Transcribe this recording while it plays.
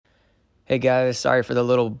Hey guys, sorry for the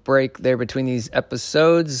little break there between these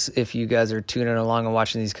episodes. If you guys are tuning along and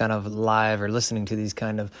watching these kind of live or listening to these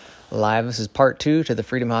kind of live, this is part 2 to the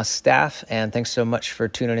Freedom House staff. And thanks so much for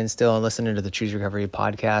tuning in still and listening to the Choose Recovery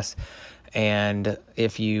podcast. And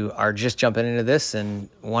if you are just jumping into this and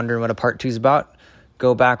wondering what a part 2 is about,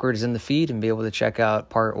 go backwards in the feed and be able to check out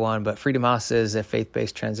part 1. But Freedom House is a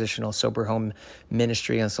faith-based transitional sober home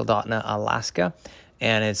ministry in Soldotna, Alaska.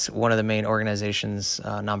 And it's one of the main organizations,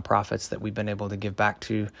 nonprofits that we've been able to give back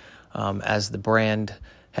to as the brand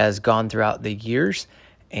has gone throughout the years.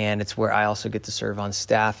 And it's where I also get to serve on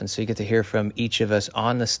staff. And so you get to hear from each of us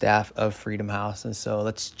on the staff of Freedom House. And so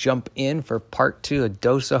let's jump in for part 2, A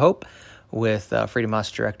Dose of Hope, with Freedom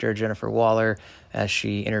House Director Jennifer Waller as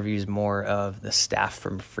she interviews more of the staff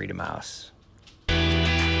from Freedom House.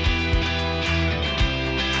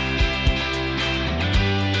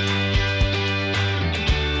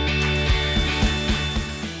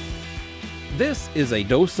 This is A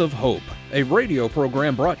Dose of Hope, a radio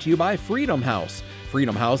program brought to you by Freedom House.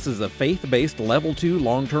 Freedom House is a faith-based Level 2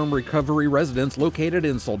 long-term recovery residence located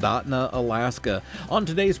in Soldotna, Alaska. On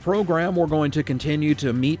today's program, we're going to continue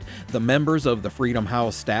to meet the members of the Freedom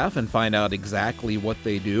House staff and find out exactly what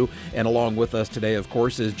they do. And along with us today, of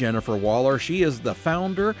course, is Jennifer Waller. She is the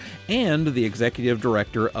founder and the executive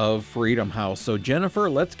director of Freedom House. So Jennifer,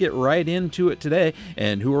 let's get right into it today.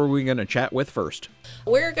 And who are we going to chat with first?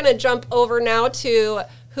 We're going to jump over now to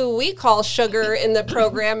who we call Sugar in the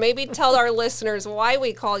program. Maybe tell our listeners why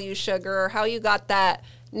we call you Sugar or how you got that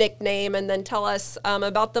nickname, and then tell us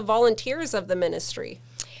about the volunteers of the ministry.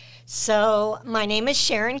 So my name is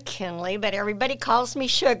Sharon Kinley, but everybody calls me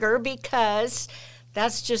Sugar because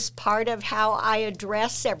that's just part of how I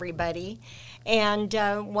address everybody. And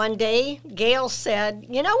one day, Gail said,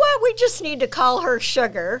 you know what, we just need to call her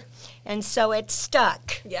Sugar. And so it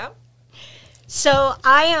stuck. Yeah. So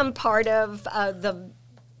I am part of the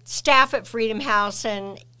staff at Freedom House,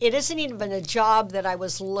 and it isn't even a job that I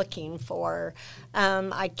was looking for.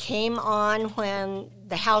 I came on when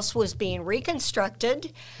the house was being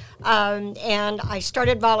reconstructed, and I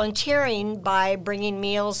started volunteering by bringing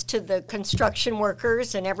meals to the construction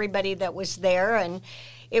workers and everybody that was there, and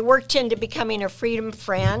it worked into becoming a Freedom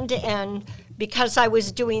Friend. And because I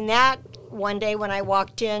was doing that, one day when I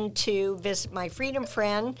walked in to visit my Freedom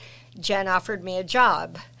Friend, Jen offered me a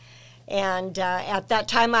job. And at that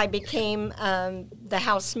time, I became the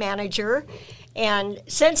house manager. And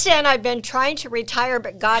since then, I've been trying to retire,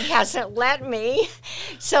 but God hasn't let me.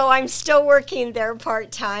 So I'm still working there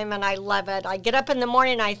part-time, and I love it. I get up in the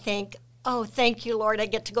morning, I think, oh, thank you, Lord, I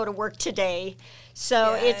get to go to work today.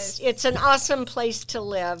 So yes. It's an awesome place to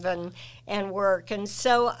live and work. And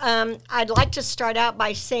so I'd like to start out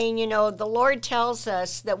by saying, you know, the Lord tells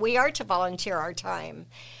us that we are to volunteer our time.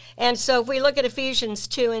 And so if we look at Ephesians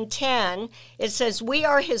 2:10, it says, we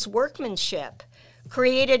are his workmanship,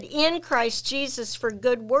 created in Christ Jesus for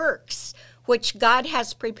good works, which God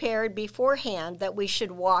has prepared beforehand that we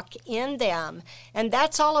should walk in them. And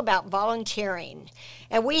that's all about volunteering.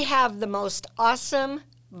 And we have the most awesome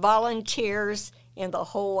volunteers in the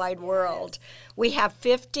whole wide world. We have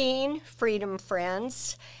 15 Freedom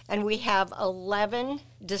Friends, and we have 11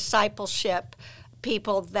 discipleship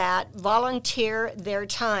people that volunteer their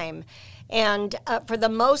time. And for the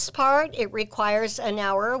most part, it requires an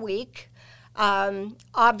hour a week.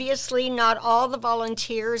 Obviously, not all the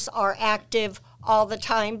volunteers are active all the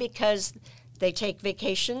time because they take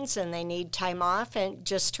vacations and they need time off and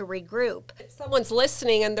just to regroup. If someone's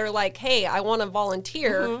listening and they're like, hey, I want to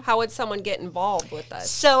volunteer, how would someone get involved with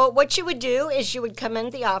us? So what you would do is you would come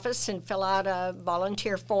into the office and fill out a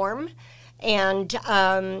volunteer form, and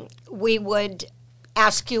we would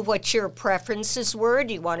ask you what your preferences were.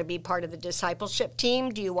 Do you want to be part of the discipleship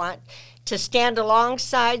team? Do you want to stand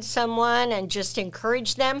alongside someone and just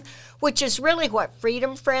encourage them, which is really what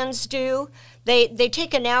Freedom Friends do. They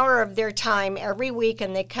take an hour of their time every week,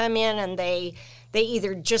 and they come in and they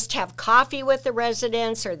either just have coffee with the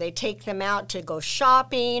residents, or they take them out to go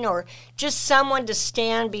shopping, or just someone to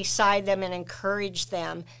stand beside them and encourage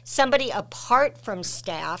them. Somebody apart from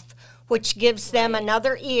staff, which gives them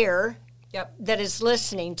another ear that is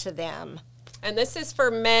listening to them. And this is for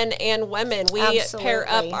men and women. We Absolutely. pair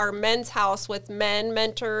up our men's house with men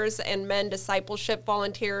mentors and men discipleship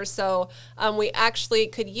volunteers. So we actually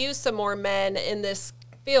could use some more men in this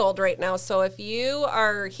field right now. So if you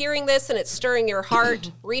are hearing this and it's stirring your heart,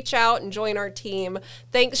 reach out and join our team.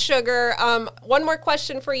 Thanks, Sugar. One more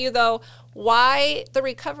question for you, though. Why the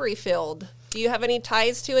recovery field? Do you have any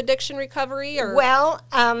ties to addiction recovery? Or? Well,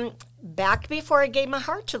 back before I gave my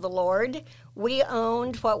heart to the Lord, we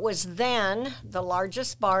owned what was then the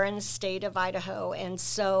largest bar in the state of Idaho. And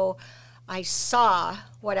so I saw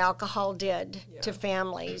what alcohol did to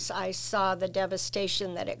families. I saw the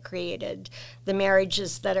devastation that it created, the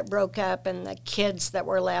marriages that it broke up, and the kids that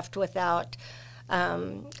were left without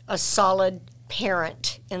a solid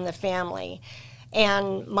parent in the family.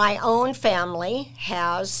 And my own family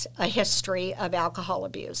has a history of alcohol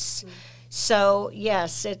abuse. So,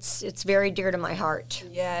 yes, it's very dear to my heart.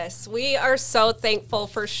 Yes, we are so thankful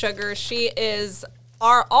for Sugar. She is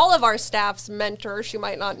all of our staff's mentor. She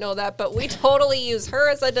might not know that, but we totally use her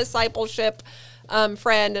as a discipleship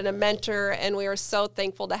friend and a mentor, and we are so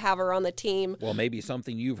thankful to have her on the team. Well, maybe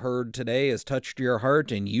something you've heard today has touched your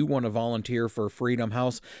heart and you want to volunteer for Freedom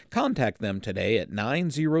House. Contact them today at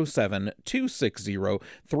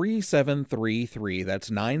 907-260-3733. That's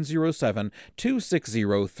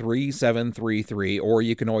 907-260-3733. Or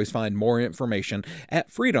you can always find more information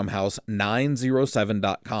at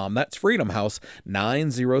freedomhouse907.com. That's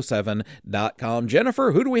freedomhouse907.com.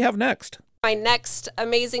 Jennifer, who do we have next? My next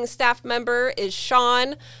amazing staff member is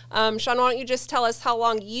Sean. Sean, why don't you just tell us how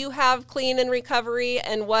long you have Clean and Recovery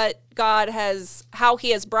and how he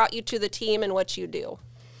has brought you to the team and what you do.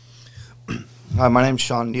 Hi, my name's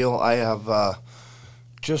Sean Neal. I have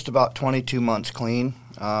just about 22 months clean.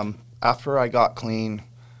 After I got clean,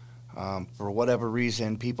 for whatever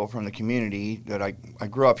reason, people from the community that I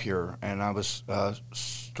grew up here, and I was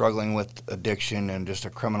struggling with addiction and just a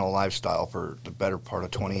criminal lifestyle for the better part of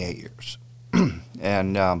 28 years.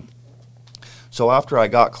 And so after I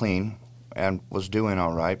got clean and was doing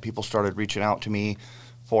all right, people started reaching out to me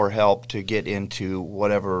for help to get into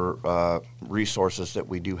whatever resources that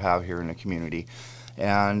we do have here in the community.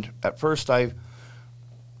 And at first I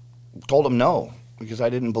told them no, because I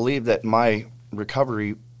didn't believe that my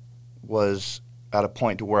recovery was at a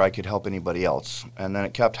point to where I could help anybody else. And then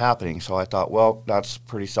it kept happening. So I thought, well, that's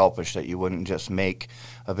pretty selfish that you wouldn't just make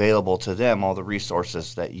available to them all the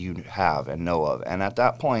resources that you have and know of. And at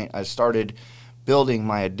that point, I started building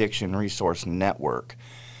my addiction resource network.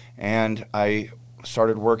 And I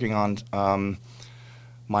started working on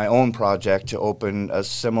my own project to open a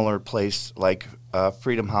similar place like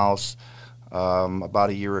Freedom House about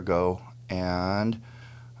a year ago. And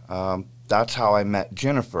that's how I met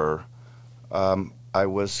Jennifer. I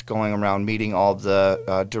was going around meeting all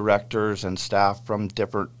the directors and staff from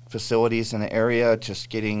different facilities in the area, just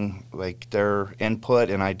getting like their input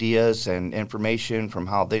and ideas and information from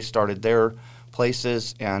how they started their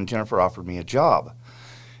places, and Jennifer offered me a job.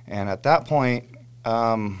 And at that point,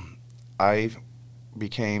 I'm the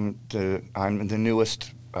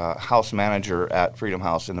newest house manager at Freedom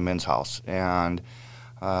House in the men's house, and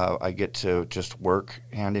I get to just work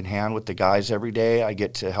hand in hand with the guys every day. I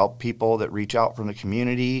get to help people that reach out from the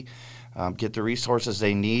community, get the resources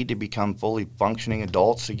they need to become fully functioning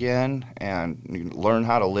adults again and learn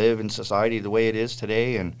how to live in society the way it is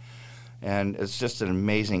today. And it's just an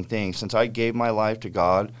amazing thing. Since I gave my life to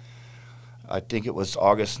God, I think it was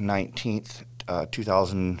August 19th,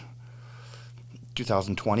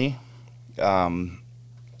 2020,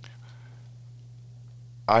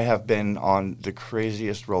 I have been on the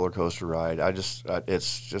craziest roller coaster ride.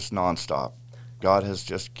 It's just nonstop. God has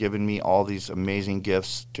just given me all these amazing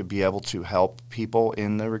gifts to be able to help people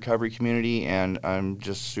in the recovery community, and I'm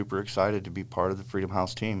just super excited to be part of the Freedom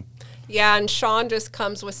House team. Yeah, and Sean just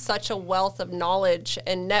comes with such a wealth of knowledge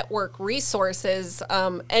and network resources.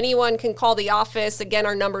 Anyone can call the office. Again,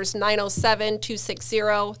 our number is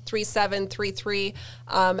 907-260-3733,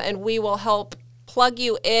 and we will help plug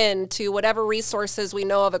you in to whatever resources we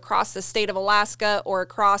know of across the state of Alaska or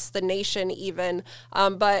across the nation even.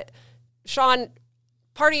 But Sean,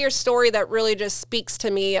 part of your story that really just speaks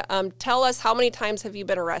to me, tell us, how many times have you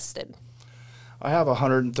been arrested? I have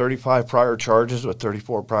 135 prior charges with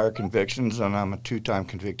 34 prior convictions, and I'm a 2-time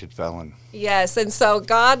convicted felon. Yes, and so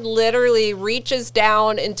God literally reaches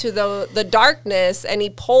down into the darkness, and he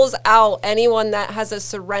pulls out anyone that has a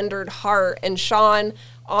surrendered heart. And Sean,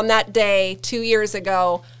 on that day 2 years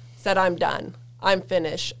ago, said, I'm done. I'm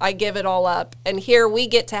finished. I give it all up. And here we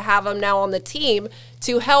get to have him now on the team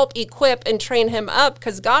to help equip and train him up,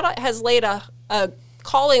 because God has laid a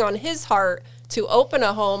calling on his heart to open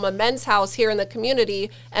a home, a men's house here in the community.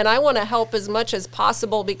 And I want to help as much as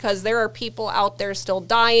possible, because there are people out there still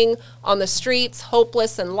dying on the streets,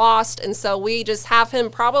 hopeless and lost. And so we just have him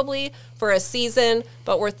probably for a season,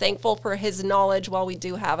 but we're thankful for his knowledge while we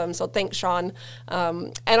do have him. So thanks, Sean.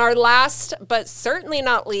 And our last, but certainly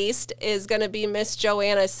not least, is going to be Miss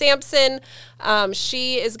Joanna Sampson.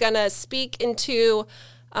 She is going to speak into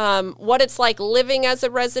what it's like living as a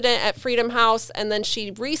resident at Freedom House, and then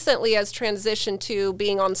she recently has transitioned to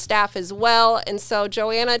being on staff as well. And so,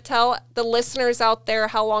 Joanna, tell the listeners out there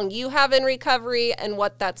how long you have in recovery and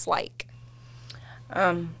what that's like.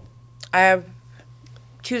 I have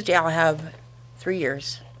Tuesday. I'll have 3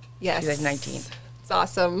 years. Yes. She's like 19. It's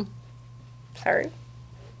awesome. Sorry.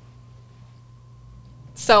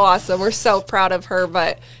 So awesome. We're so proud of her,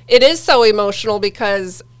 but it is so emotional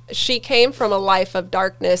because she came from a life of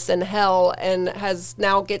darkness and hell and has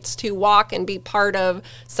now gets to walk and be part of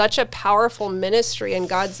such a powerful ministry, and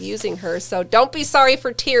God's using her. So don't be sorry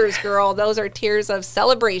for tears, girl. Those are tears of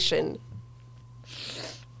celebration.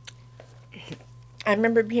 I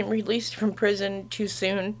remember being released from prison too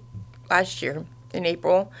soon last year in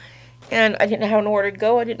April, and I didn't have nowhere to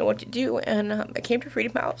go. I didn't know what to do, and I came to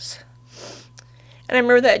Freedom House. And I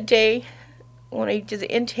remember that day when I did the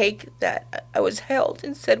intake that I was held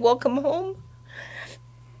and said, "Welcome home."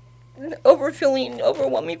 An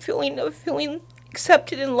overwhelming feeling of feeling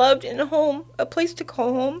accepted and loved in a home, a place to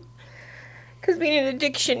call home. Because being in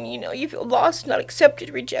addiction, you feel lost, not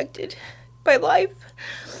accepted, rejected by life.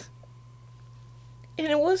 And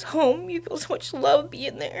it was home. You feel so much love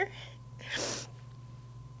being there.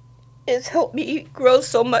 It's helped me grow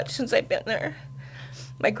so much since I've been there.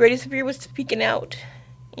 My greatest fear was speaking out,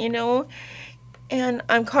 and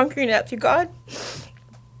I'm conquering that through God.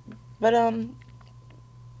 But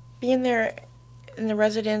being there in the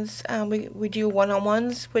residence, we do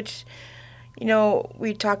one-on-ones, which,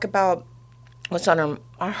 we talk about what's on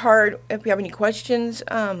our heart. If we have any questions,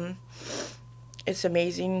 it's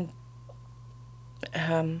amazing.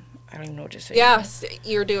 I don't even know what to say. Yes,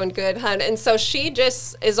 you're doing good, hon. And so she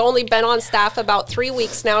just has only been on staff about 3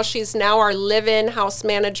 weeks now. She's now our live-in house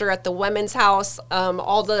manager at the women's house.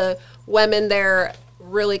 All the women there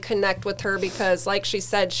really connect with her because, like she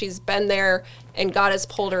said, she's been there and God has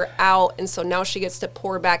pulled her out. And so now she gets to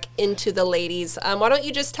pour back into the ladies. Why don't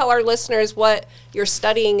you just tell our listeners what you're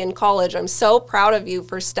studying in college? I'm so proud of you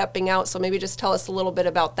for stepping out. So maybe just tell us a little bit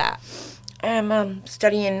about that. I'm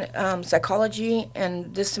studying psychology,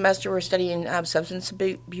 and this semester we're studying substance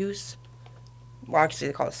abuse. Well, actually,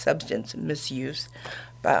 they call it substance misuse.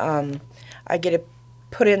 But I get to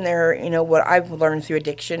put in there, what I've learned through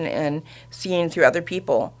addiction and seeing through other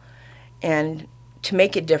people, and to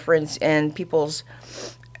make a difference in people's,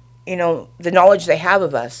 the knowledge they have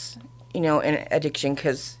of us, in addiction,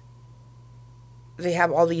 because they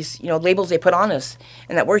have all these, labels they put on us,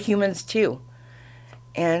 and that we're humans too.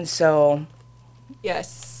 And so,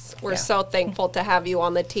 yes, we're so thankful to have you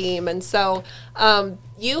on the team. And so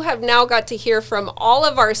you have now got to hear from all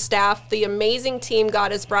of our staff, the amazing team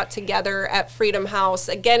God has brought together at Freedom House.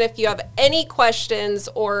 Again, if you have any questions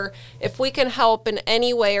or if we can help in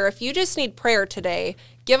any way, or if you just need prayer today,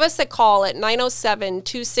 give us a call at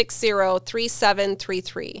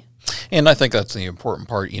 907-260-3733. And I think that's the important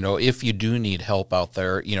part. If you do need help out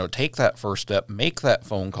there, take that first step, make that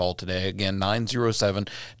phone call today. Again,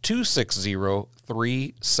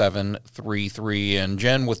 907-260-3733. And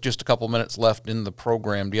Jen, with just a couple minutes left in the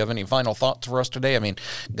program, do you have any final thoughts for us today? I mean,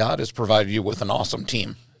 God has provided you with an awesome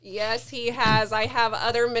team. Yes, he has. I have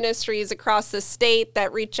other ministries across the state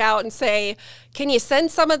that reach out and say, can you send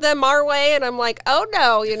some of them our way? And I'm like, oh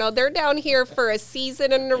no, they're down here for a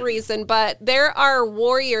season and a reason. But there are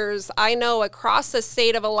warriors I know across the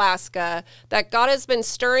state of Alaska that God has been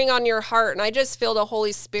stirring on your heart. And I just feel the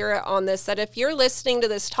Holy Spirit on this, that if you're listening to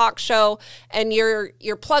this talk show and you're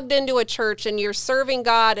plugged into a church and you're serving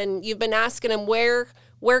God and you've been asking him, where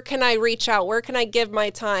can I reach out? Where can I give my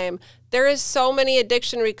time? There is so many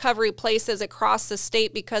addiction recovery places across the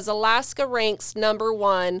state because Alaska ranks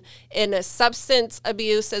 #1 in substance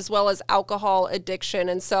abuse as well as alcohol addiction.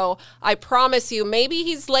 And so I promise you, maybe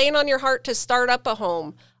he's laying on your heart to start up a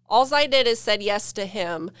home. All I did is said yes to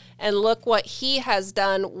him, and look what he has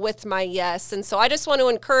done with my yes. And so I just want to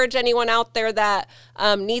encourage anyone out there that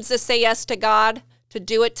needs to say yes to God, to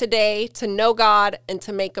do it today, to know God, and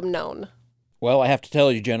to make him known. Well, I have to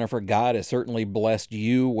tell you, Jennifer, God has certainly blessed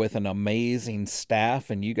you with an amazing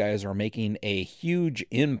staff, and you guys are making a huge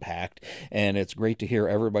impact. And it's great to hear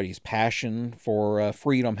everybody's passion for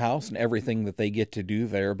Freedom House and everything that they get to do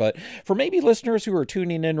there. But for maybe listeners who are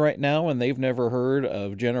tuning in right now and they've never heard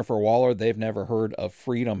of Jennifer Waller, they've never heard of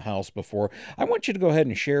Freedom House before, I want you to go ahead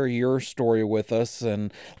and share your story with us.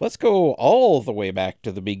 And let's go all the way back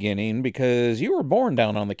to the beginning, because you were born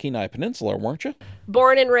down on the Kenai Peninsula, weren't you?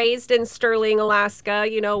 Born and raised in Sterling, Alaska.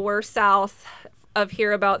 We're south of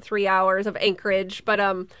here about 3 hours of Anchorage. But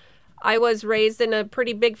I was raised in a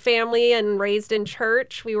pretty big family and raised in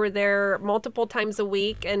church. We were there multiple times a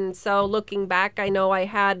week. And so looking back, I know I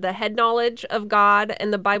had the head knowledge of God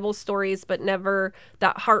and the Bible stories, but never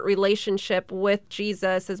that heart relationship with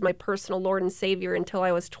Jesus as my personal Lord and Savior until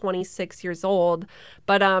I was 26 years old.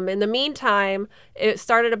 But in the meantime, it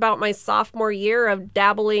started about my sophomore year of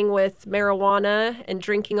dabbling with marijuana and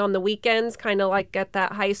drinking on the weekends, kind of like at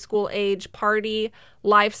that high school age party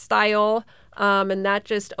lifestyle. And that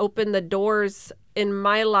just opened the doors in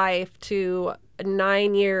my life to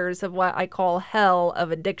 9 years of what I call hell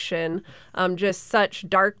of addiction, just such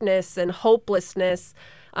darkness and hopelessness.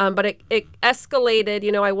 But it escalated.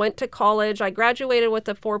 You know, I went to college. I graduated with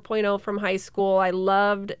a 4.0 from high school. I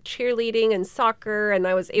loved cheerleading and soccer, and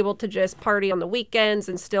I was able to just party on the weekends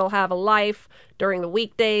and still have a life during the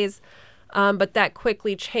weekdays. But that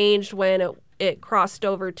quickly changed when it crossed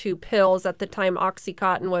over to pills. At the time,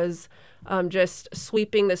 OxyContin was just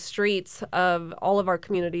sweeping the streets of all of our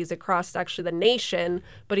communities across actually the nation,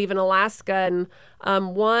 but even Alaska.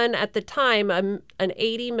 And one at the time, an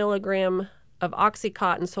 80 milligram of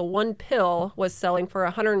OxyContin, so one pill was selling for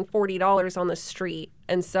 $140 on the street.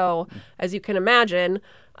 And so, as you can imagine,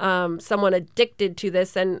 someone addicted to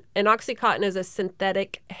this, and OxyContin is a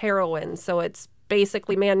synthetic heroin, so it's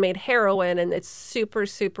basically man-made heroin, and it's super,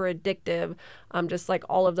 super addictive, just like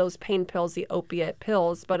all of those pain pills, the opiate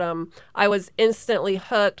pills. But I was instantly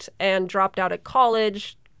hooked and dropped out of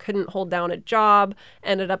college, couldn't hold down a job,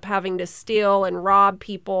 ended up having to steal and rob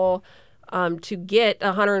people to get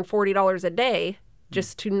 $140 a day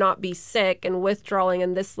just to not be sick and withdrawing.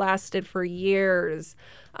 And this lasted for years.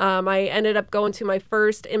 I ended up going to my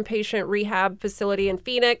first inpatient rehab facility in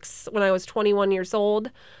Phoenix when I was 21 years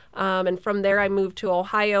old. And from there, I moved to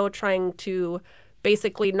Ohio, trying to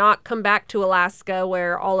basically not come back to Alaska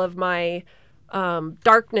where all of my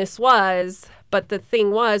darkness was. But the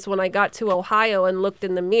thing was, when I got to Ohio and looked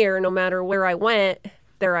in the mirror, no matter where I went,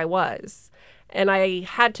 there I was. And I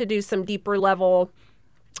had to do some deeper level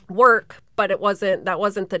work, but that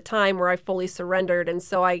wasn't the time where I fully surrendered. And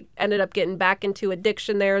so I ended up getting back into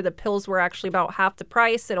addiction there. The pills were actually about half the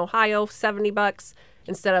price in Ohio, $70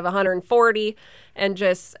 instead of $140, and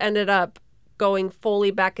just ended up going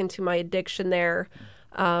fully back into my addiction there.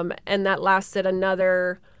 And that lasted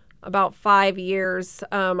another about 5 years.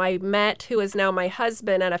 I met who is now my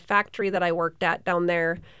husband at a factory that I worked at down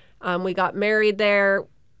there. We got married there.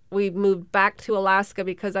 We moved back to Alaska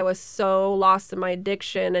because I was so lost in my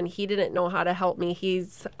addiction, and he didn't know how to help me.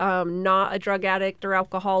 He's not a drug addict or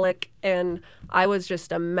alcoholic, and I was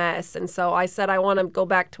just a mess. And so I said, I want to go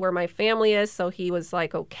back to where my family is. So he was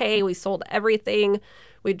like, okay. We sold everything.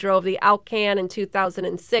 We drove the Alcan in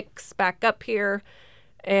 2006 back up here,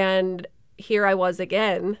 and here I was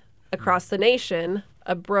again across the nation,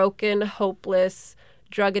 a broken, hopeless,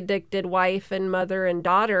 drug-addicted wife and mother and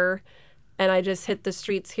daughter. And I just hit the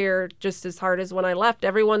streets here just as hard as when I left.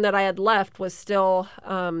 Everyone that I had left was still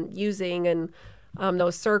using in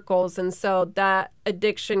those circles. And so that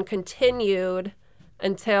addiction continued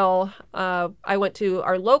until I went to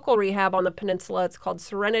our local rehab on the peninsula. It's called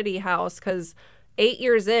Serenity House, because 8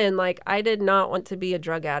 years in, like, I did not want to be a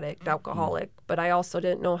drug addict, alcoholic, but I also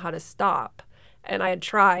didn't know how to stop. And I had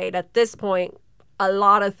tried at this point a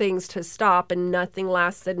lot of things to stop, and nothing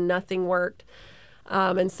lasted, nothing worked.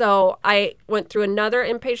 And so I went through another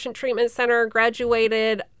inpatient treatment center,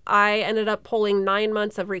 graduated. I ended up pulling 9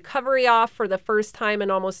 months of recovery off for the first time in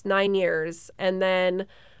almost 9 years. And then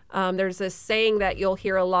there's this saying that you'll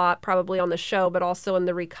hear a lot probably on the show, but also in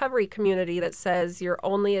the recovery community, that says you're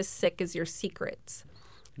only as sick as your secrets.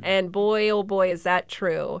 And boy, oh boy, is that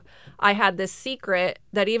true. I had this secret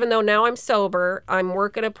that even though now I'm sober, I'm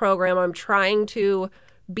working a program, I'm trying to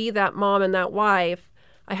be that mom and that wife,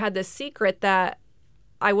 I had this secret that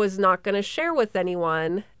I was not going to share with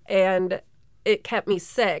anyone, and it kept me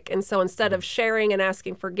sick. And so instead of sharing and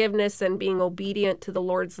asking forgiveness and being obedient to the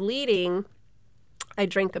Lord's leading, I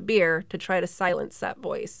drank a beer to try to silence that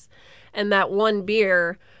voice. And that one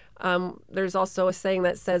beer, there's also a saying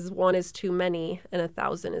that says 1 is too many and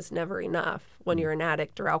 1,000 is never enough when you're an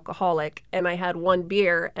addict or alcoholic. And I had one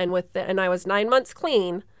beer, and I was 9 months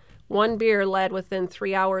clean. One beer led within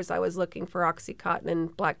 3 hours, I was looking for OxyContin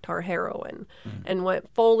and black tar heroin, and went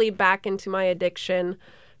fully back into my addiction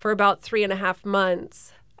for about 3.5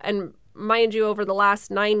 months. And mind you, over the last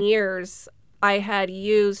 9 years, I had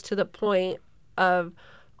used to the point of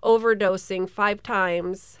overdosing 5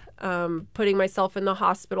 times, putting myself in the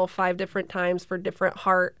hospital 5 different times for different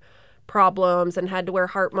heart problems, and had to wear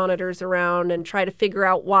heart monitors around and try to figure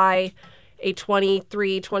out why a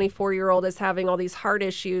 23, 24-year-old is having all these heart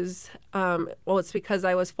issues. Well, it's because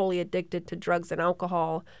I was fully addicted to drugs and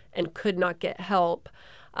alcohol and could not get help.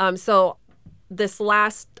 So this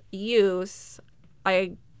last use,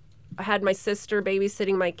 I had my sister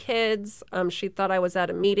babysitting my kids. She thought I was at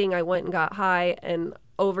a meeting. I went and got high and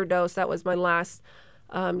overdosed. That was my last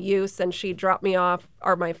use. And she dropped me off,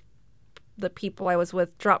 or the people I was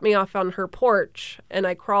with dropped me off on her porch, and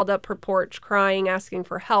I crawled up her porch crying, asking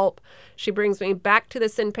for help. She brings me back to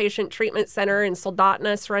this inpatient treatment center in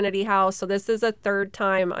Soldotna Serenity House. So this is a third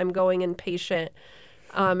time I'm going inpatient.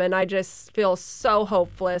 And I just feel so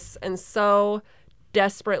hopeless and so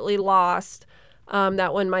desperately lost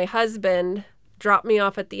that when my husband dropped me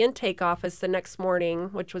off at the intake office the next morning,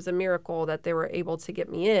 which was a miracle that they were able to get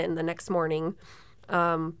me in the next morning,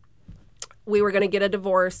 we were going to get a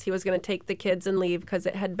divorce. He was going to take the kids and leave because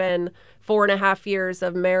it had been 4.5 years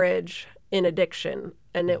of marriage in addiction,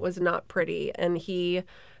 and it was not pretty. And he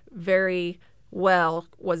very well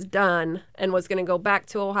was done and was going to go back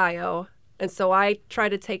to Ohio. And so I tried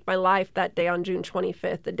to take my life that day on June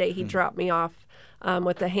 25th, the day he dropped me off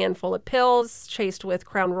with a handful of pills, chased with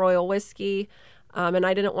Crown Royal whiskey. And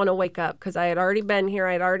I didn't want to wake up because I had already been here.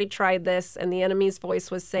 I had already tried this. And the enemy's voice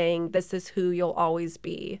was saying, this is who you'll always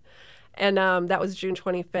be. And that was June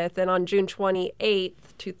 25th. And on June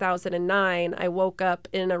 28th, 2009, I woke up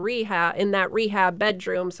in that rehab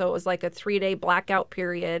bedroom. So it was like a 3-day blackout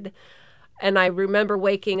period. And I remember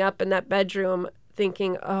waking up in that bedroom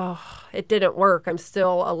thinking, oh, it didn't work. I'm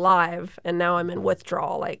still alive. And now I'm in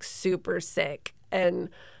withdrawal, like super sick. And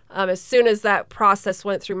as soon as that process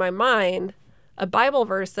went through my mind, a Bible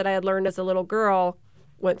verse that I had learned as a little girl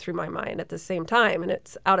went through my mind at the same time. And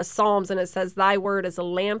it's out of Psalms, and it says, thy word is a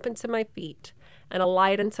lamp unto my feet and a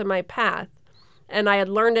light unto my path. And I had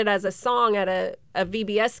learned it as a song at a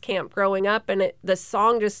VBS camp growing up, and the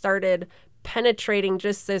song just started penetrating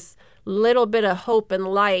just this little bit of hope and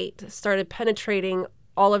light, started penetrating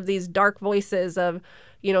all of these dark voices of,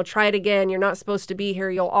 try it again. You're not supposed to be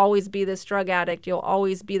here. You'll always be this drug addict. You'll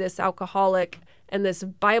always be this alcoholic. And this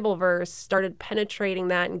Bible verse started penetrating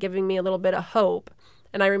that and giving me a little bit of hope.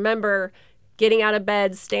 And I remember getting out of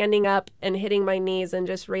bed, standing up and hitting my knees and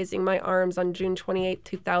just raising my arms on June 28,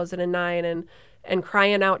 2009 and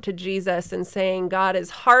crying out to Jesus and saying, God, as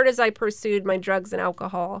hard as I pursued my drugs and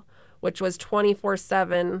alcohol, which was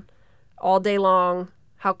 24/7 all day long,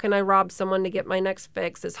 how can I rob someone to get my next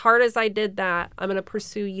fix? As hard as I did that, I'm going to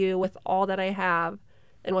pursue you with all that I have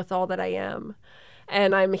and with all that I am.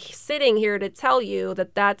 And I'm sitting here to tell you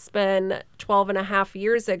that that's been 12.5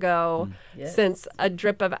 years ago since a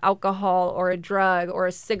drip of alcohol or a drug or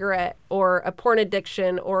a cigarette or a porn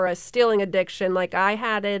addiction or a stealing addiction. Like, I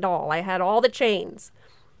had it all. I had all the chains.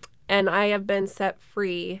 And I have been set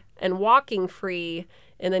free and walking free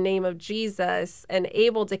in the name of Jesus and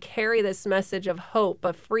able to carry this message of hope,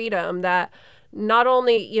 of freedom, that not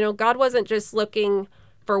only, God wasn't just looking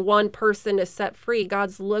for one person to set free.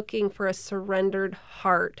 God's looking for a surrendered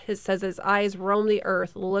heart. It says his eyes roam the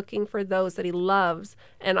earth looking for those that he loves.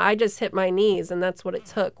 And I just hit my knees, and that's what it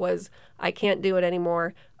took was, I can't do it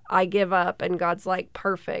anymore. I give up. And God's like,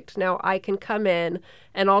 perfect. Now I can come in.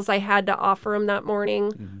 And all I had to offer him that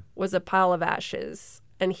morning was a pile of ashes.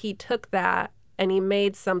 And he took that and he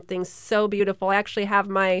made something so beautiful. I actually have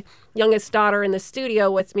my youngest daughter in the studio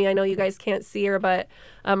with me. I know you guys can't see her, but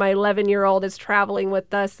my 11-year-old is traveling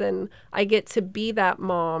with us, and I get to be that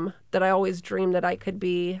mom that I always dreamed that I could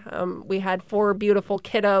be. We had 4 beautiful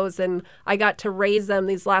kiddos, and I got to raise them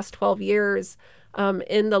these last 12 years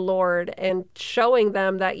in the Lord and showing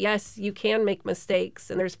them that, yes, you can make mistakes,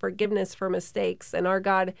 and there's forgiveness for mistakes, and our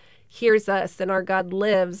God hears us, and our God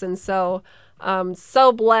lives. And so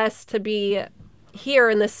blessed to be here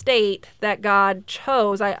in the state that God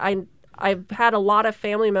chose. I've had a lot of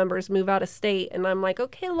family members move out of state, and I'm like,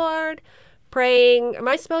 okay, Lord, praying, am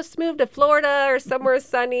I supposed to move to Florida or somewhere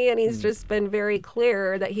sunny? And he's just been very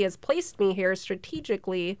clear that he has placed me here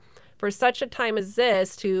strategically for such a time as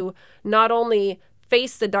this to not only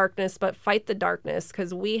face the darkness, but fight the darkness,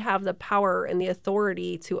 because we have the power and the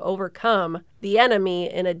authority to overcome the enemy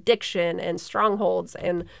in addiction and strongholds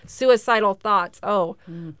and suicidal thoughts.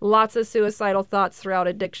 Lots of suicidal thoughts throughout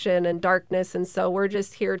addiction and darkness. And so we're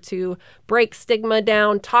just here to break stigma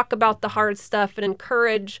down, talk about the hard stuff, and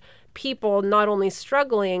encourage people not only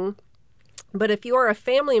struggling, but if you're a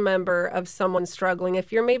family member of someone struggling,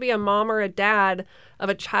 if you're maybe a mom or a dad of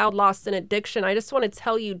a child lost in addiction, I just want to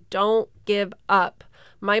tell you, don't give up.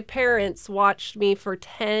 My parents watched me for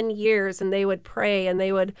 10 years, and they would pray and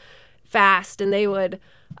they would fast and they would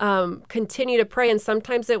continue to pray. And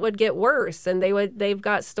sometimes it would get worse, and they've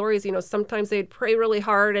got stories, sometimes they'd pray really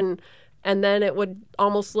hard and and then it would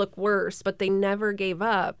almost look worse, but they never gave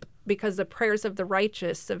up, because the prayers of the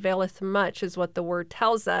righteous availeth much, is what the word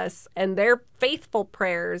tells us. And their faithful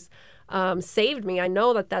prayers saved me. I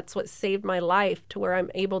know that that's what saved my life, to where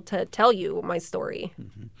I'm able to tell you my story.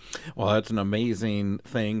 Mm-hmm. Well, that's an amazing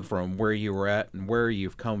thing from where you were at and where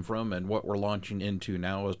you've come from, and what we're launching into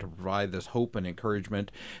now is to provide this hope and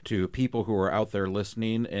encouragement to people who are out there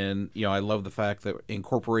listening. And, I love the fact that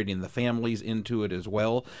incorporating the families into it as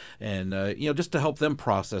well, and, just to help them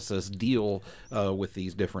process this, deal with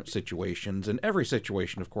these different situations. And every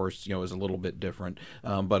situation, of course, is a little bit different,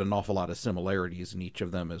 but an awful lot of similarities in each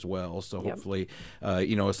of them as well. So hopefully,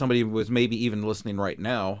 if somebody was maybe even listening right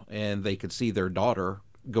now and they could see their daughter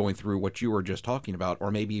going through what you were just talking about, or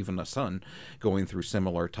maybe even a son going through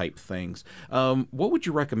similar type things, what would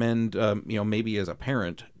you recommend, maybe as a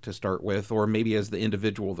parent to start with, or maybe as the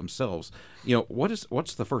individual themselves?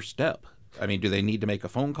 What's the first step? I mean, do they need to make a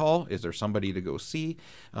phone call? Is there somebody to go see?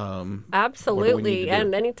 Absolutely.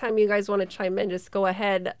 And anytime you guys want to chime in, just go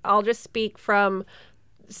ahead. I'll just speak from,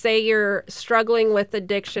 say you're struggling with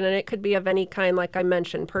addiction, and it could be of any kind, like I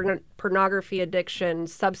mentioned, pornography addiction,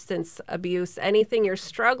 substance abuse, anything you're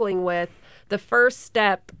struggling with, the first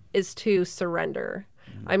step is to surrender.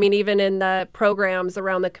 I mean, even in the programs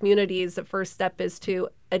around the communities, the first step is to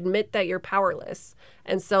admit that you're powerless.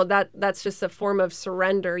 And so that's just a form of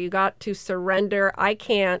surrender. You got to surrender. I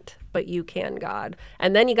can't, but you can, God.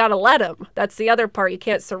 And then you got to let him. That's the other part. You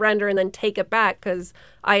can't surrender and then take it back, because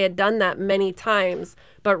I had done that many times.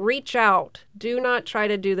 But reach out. Do not try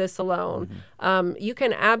to do this alone. You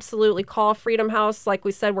can absolutely call Freedom House. Like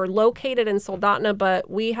we said, we're located in Soldotna, but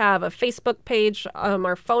we have a Facebook page.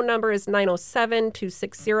 Our phone number is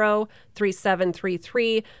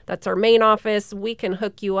 907-260-3733. That's our main office. We can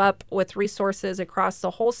hook you up with resources across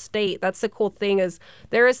the whole state. That's the cool thing, is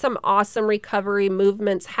there is some awesome recovery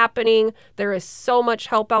movements happening. There is so much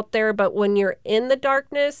help out there, but when you're in the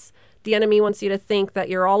darkness, the enemy wants you to think that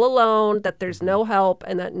you're all alone, that there's no help,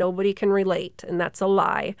 and that nobody can relate, and that's a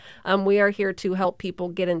lie. We are here to help people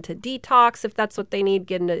get into detox if that's what they need,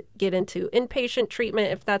 get into inpatient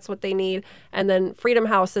treatment if that's what they need, and then Freedom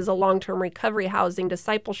House is a long-term recovery housing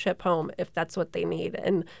discipleship home if that's what they need.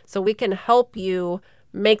 And so we can help you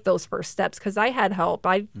make those first steps, because I had help.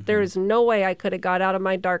 There's no way I could have got out of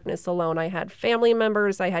my darkness alone. I had family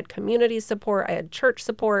members, I had community support, I had church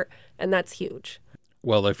support, and that's huge.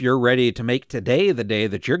 Well, if you're ready to make today the day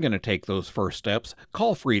that you're going to take those first steps,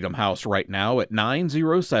 call Freedom House right now at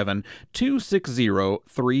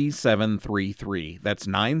 907-260-3733. That's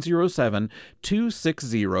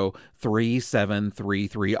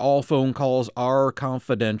 907-260-3733. All phone calls are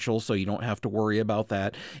confidential, so you don't have to worry about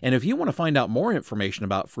that. And if you want to find out more information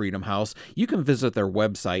about Freedom House, you can visit their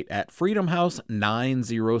website at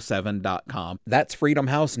freedomhouse907.com. That's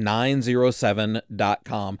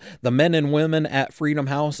freedomhouse907.com. The men and women at Freedom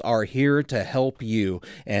House are here to help you,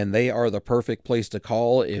 and they are the perfect place to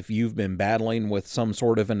call if you've been battling with some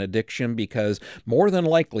sort of an addiction, because more than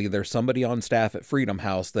likely there's somebody on staff at Freedom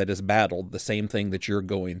House that has battled the same thing that you're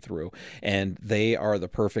going through, and they are the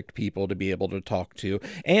perfect people to be able to talk to.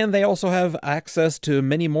 And they also have access to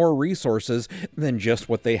many more resources than just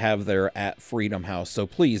what they have there at Freedom House. So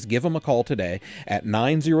please give them a call today at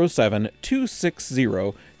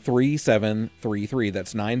 907-260-3733.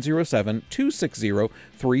 That's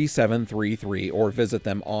 907-260-3733, or visit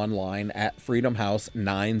them online at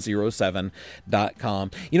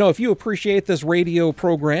freedomhouse907.com. If you appreciate this radio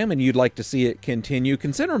program and you'd like to see it continue,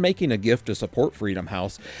 consider making a gift to support Freedom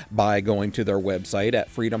House by going to their website at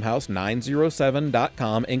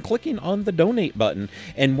freedomhouse907.com and clicking on the donate button.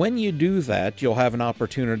 And when you do that, you'll have an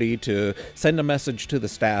opportunity to send a message to the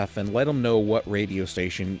staff and let them know what radio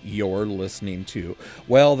station you're listening to.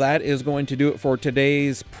 Well, that is going to do it for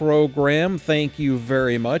today's program. Thank you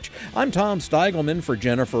very much. I'm Tom Steigelman for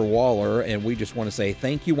Jennifer Waller, and we just want to say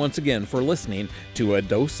thank you once again for listening to A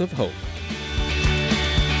Dose of Hope.